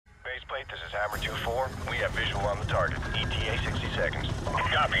Mate, this is Hammer 2-4. We have visual on the target. ETA 60 seconds.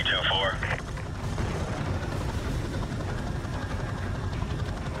 Copy, 2-4.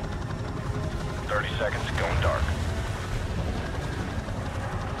 Seconds, going dark.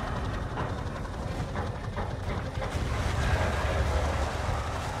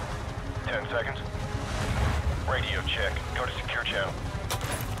 Seconds. Radio check. Go to secure channel.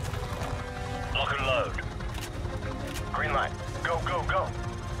 Lock and load. Green light. Go, go, go.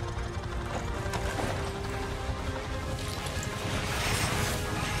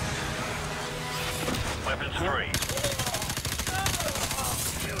 Weapons free.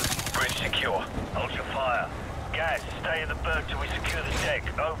 Bridge secure. Hold your fire. Guys, stay in the berg till we secure the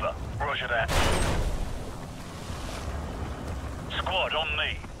deck. Over. Roger that. Squad, on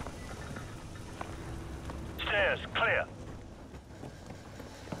me. Stairs, clear.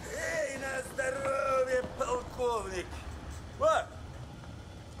 Эй, на здоровье, полковник! What?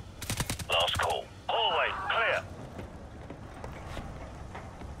 Last call. Hallway, clear.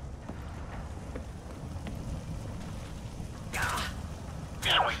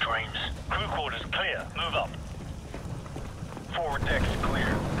 Sweet dreams. Crew quarters clear. Move up. Forward deck's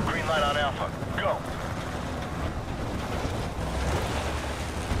clear. Green light on Alpha. Go.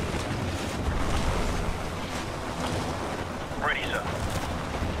 Ready, sir.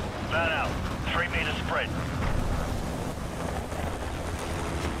 Man out. 3 meter spread.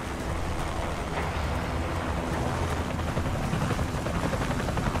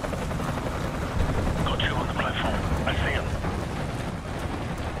 Got 2 on the platform. I see them.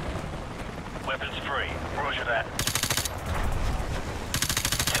 Weapons free. Roger that.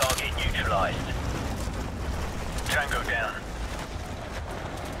 Target neutralized. Tango down.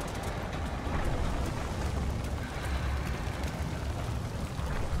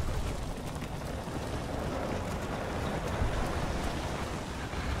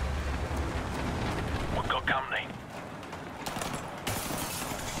 We've got company.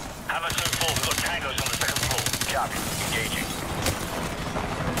 Hammer 2-4, we've got tangos on the second floor. Copy. Engaging.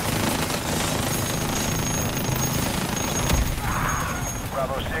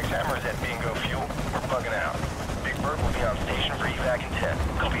 Bravo 6, Hammer's at bingo fuel. We're bugging out. Big Bird will be on station for evac in 10.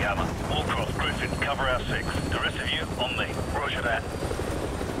 Copy, Hammer. Allcross, Griffin, cover our 6. The rest of you, on me. Roger that.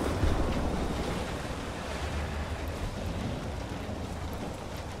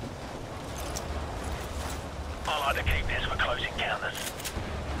 I like to keep this for close encounters.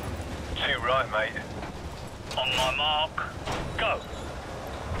 Too right, mate. On my mark. Go.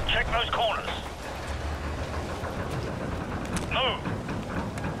 Check those corners. Move.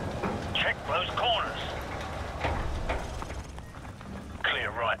 Check those corners. Clear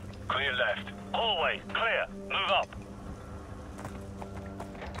right. Clear left. Hallway, clear. Move up.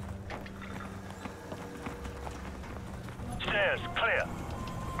 Stairs, clear.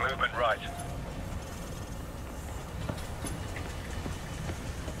 Movement right.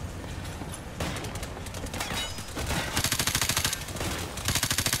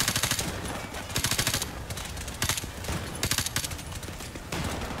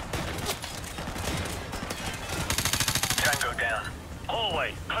 Tango down.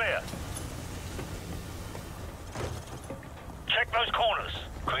 Hallway, clear. Check those corners.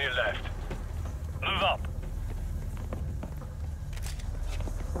 Clear left. Move up.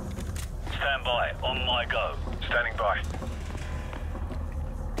 Stand by. On my go. Standing by.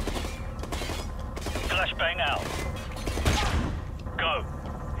 Flashbang out. Go.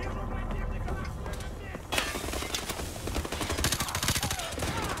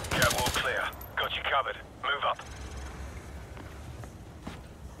 Catwalk clear. Got you covered. Move up.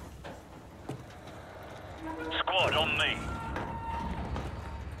 Squad, on me.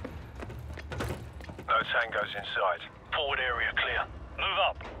 No tangos inside. Forward area clear. Move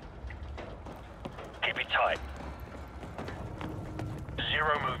up. Keep it tight.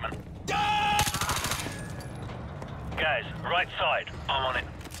 0 movement. Guys, right side. I'm on it.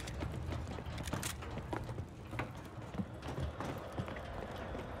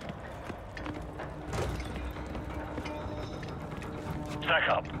 Stack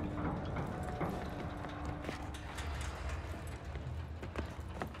up.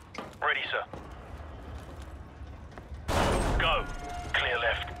 Ready, sir. Go. Clear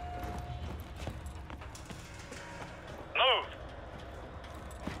left. Move.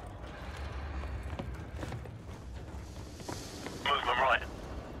 Movement right.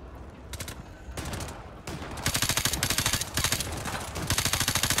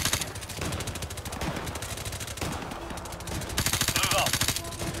 Move up.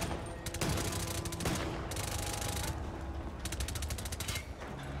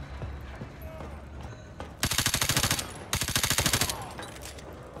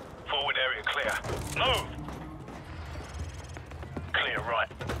 Move! Clear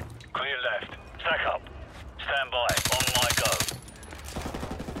right. Clear left. Stack up. Stand by. On my go.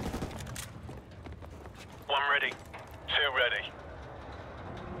 One ready. Two ready.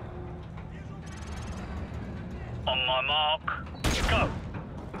 On my mark. Go!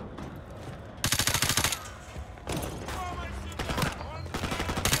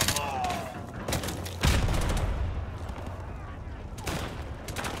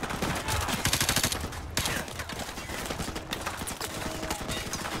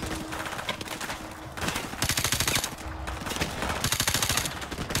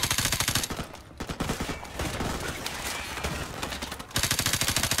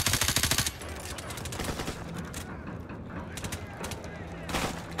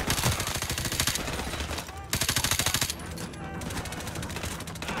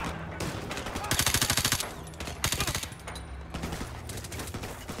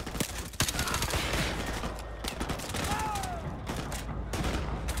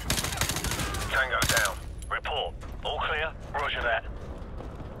 Tango down. Report. All clear? Roger that.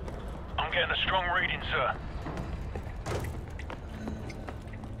 I'm getting a strong reading, sir.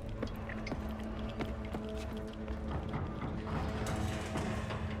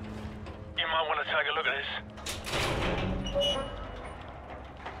 You might want to take a look at this.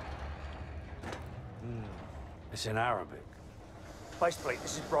 It's in Arabic. Faceplate,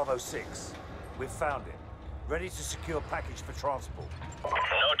 this is Bravo 6. We've found it. Ready to secure package for transport. No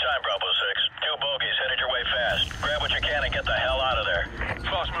time, Bravo 6. Two bogies headed your way fast. Grab what you can and get the hell out of there.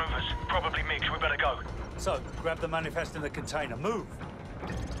 Fast movers. Probably mixed. We better go. So, grab the manifest in the container. Move!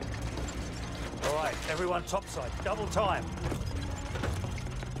 All right, everyone topside. Double time.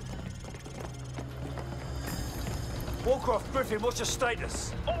 Warcraft, Griffin, what's your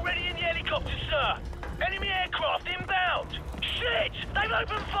status? Already in the helicopter, sir. Enemy aircraft inbound. Shit! They've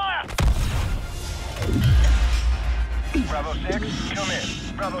opened fire! Bravo 6, come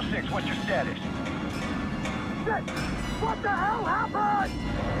in. Bravo 6, what's your status? Shit! What the hell happened?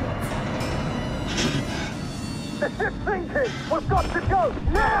 The ship's sinking! We've got to go,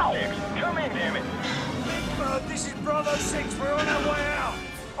 now! 6, come in, damn it! This is Bravo 6. We're on our way out.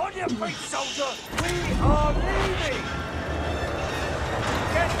 On your feet, soldier. We are leaving.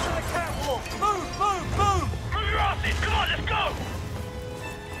 Get to the catwalk. Move, move, move. Move your asses! Come on, let's go!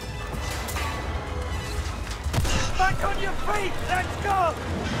 Back on your feet. Let's go.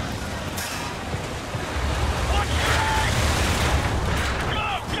 Watch your head! Go,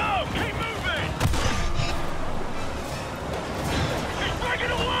 go! Keep moving! He's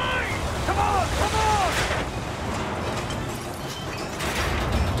breaking away! Come on, come on.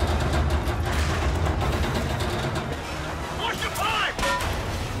 Watch the pipe!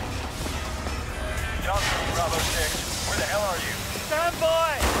 Johnson, Bravo 6. Where the hell are you? Stand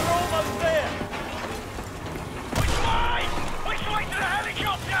by. We're almost there. Which way? Which way to the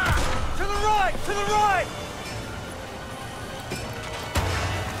helicopter? To the right, to the right.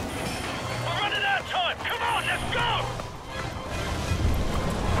 We're running out of time. Come on, let's go!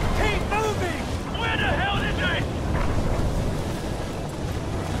 Keep moving. Where the hell is it?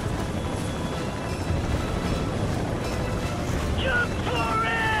 Jump for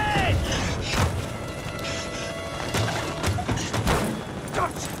it!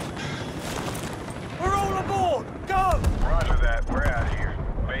 Gotcha. We're all aboard. Go. Roger that. We're out of here.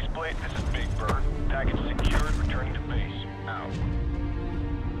 Faceplate, this is Big Bird. Package secured, returning to base. Out.